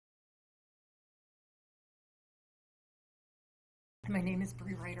My name is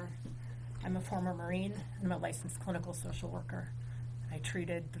Bree. I'm a former Marine and I'm a licensed clinical social worker. I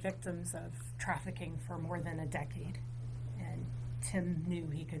treated the victims of trafficking for more than a decade, and Tim knew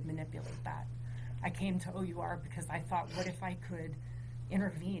he could manipulate that. I came to OUR because I thought, what if I could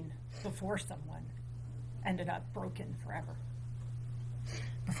intervene before someone ended up broken forever?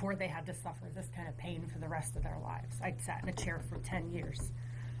 Before they had to suffer this kind of pain for the rest of their lives. I'd sat in a chair for 10 years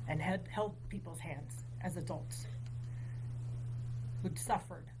and had held people's hands as adults who'd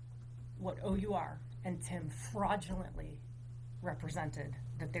suffered what OUR and Tim fraudulently represented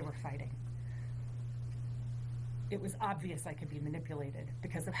that they were fighting. It was obvious I could be manipulated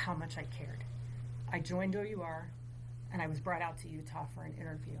because of how much I cared. I joined OUR and I was brought out to Utah for an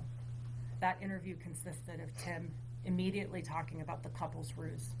interview. That interview consisted of Tim immediately talking about the couple's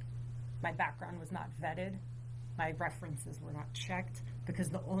ruse. My background was not vetted. My references were not checked because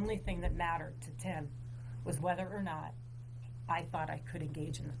the only thing that mattered to Tim was whether or not I thought I could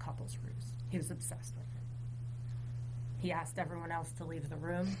engage in the couple's ruse. He was obsessed with it. He asked everyone else to leave the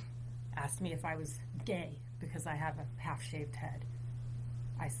room, asked me if I was gay because I have a half-shaved head.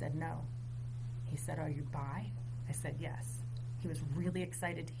 I said no. He said, "Are you bi?" I said yes. He was really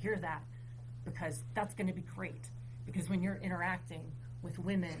excited to hear that because that's going to be great. Because when you're interacting with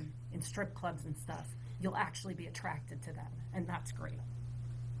women in strip clubs and stuff, you'll actually be attracted to them, and that's great.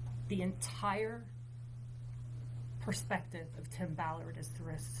 The entire perspective of Tim Ballard is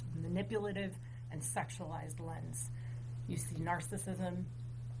through a manipulative and sexualized lens. You see narcissism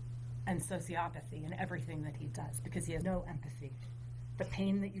and sociopathy in everything that he does because he has no empathy. The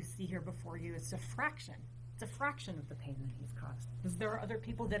pain that you see here before you is a fraction. It's a fraction of the pain that he's caused. Because there are other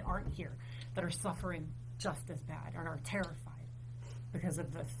people that aren't here that are suffering just as bad and are terrified because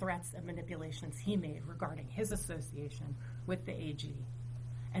of the threats and manipulations he made regarding his association with the AG.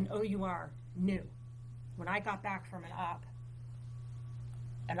 And OUR knew. When I got back from an op,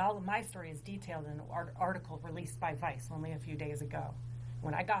 and all of my story is detailed in an article released by Vice only a few days ago.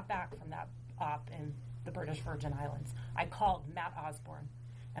 When I got back from that op in the British Virgin Islands, I called Matt Osborne,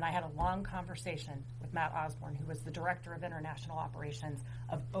 and I had a long conversation with Matt Osborne, who was the Director of International Operations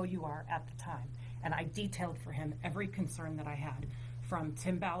of OUR at the time. And I detailed for him every concern that I had, from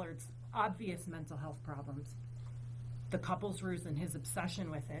Tim Ballard's obvious mental health problems, the couple's ruse and his obsession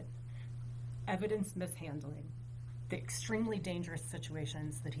with it, evidence mishandling, the extremely dangerous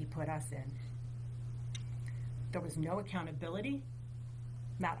situations that he put us in. There was no accountability.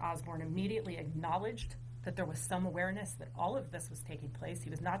 Matt Osborne immediately acknowledged that there was some awareness that all of this was taking place. He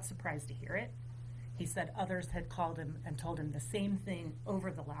was not surprised to hear it. He said others had called him and told him the same thing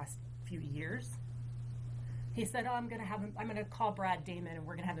over the last few years. He said, I'm going to call Brad Damon and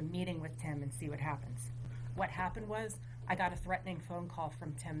we're going to have a meeting with Tim and see what happens. What happened was I got a threatening phone call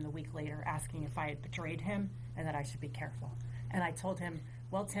from Tim the week later asking if I had betrayed him and that I should be careful. And I told him,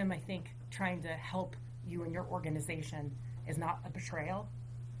 well, Tim, I think trying to help you and your organization is not a betrayal,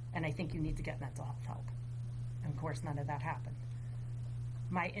 and I think you need to get mental health help. And of course, none of that happened.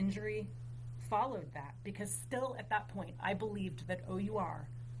 My injury followed that because still at that point, I believed that OUR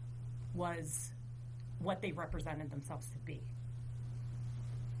was what they represented themselves to be.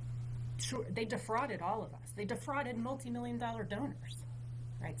 Sure, they defrauded all of us. They defrauded multi-million-dollar donors,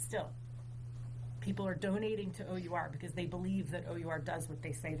 right? Still, people are donating to OUR because they believe that OUR does what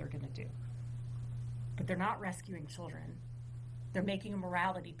they say they're going to do. But they're not rescuing children. They're making a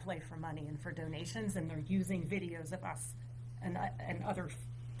morality play for money and for donations, and they're using videos of us and other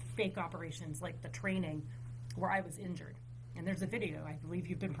fake operations like the training where I was injured. And there's a video. I believe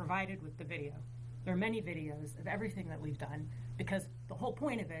you've been provided with the video. There are many videos of everything that we've done because the whole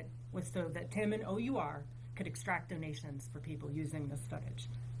point of it was so that Tim and OUR could extract donations for people using this footage.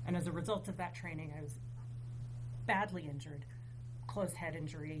 And as a result of that training, I was badly injured, closed head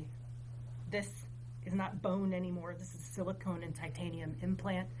injury. This is not bone anymore. This is silicone and titanium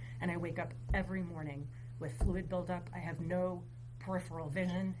implant. And I wake up every morning with fluid buildup. I have no peripheral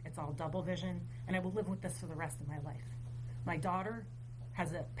vision. It's all double vision. And I will live with this for the rest of my life. My daughter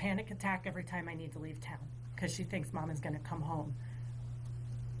has a panic attack every time I need to leave town because she thinks mom is going to come home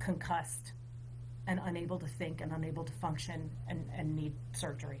concussed and unable to think and unable to function and need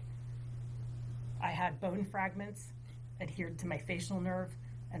surgery. I had bone fragments adhered to my facial nerve,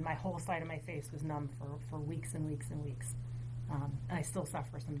 and my whole side of my face was numb for weeks and weeks and weeks. And I still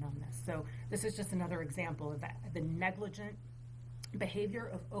suffer some numbness. So this is just another example of the negligent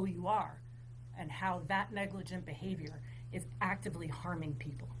behavior of OUR and how that negligent behavior is actively harming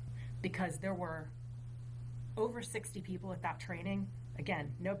people. Because there were over 60 people at that training.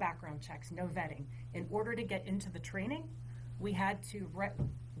 Again, no background checks, no vetting. In order to get into the training, we had to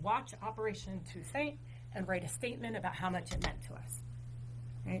watch Operation Toussaint and write a statement about how much it meant to us.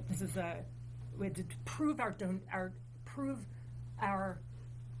 Right? We had to prove our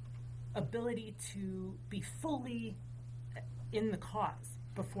ability to be fully in the cause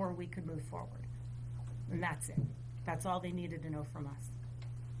before we could move forward. And that's it. That's all they needed to know from us.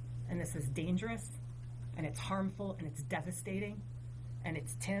 And this is dangerous, and it's harmful, and it's devastating, and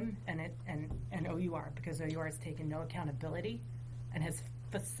it's Tim and OUR, because OUR has taken no accountability and has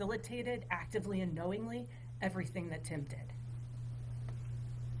facilitated actively and knowingly everything that Tim did.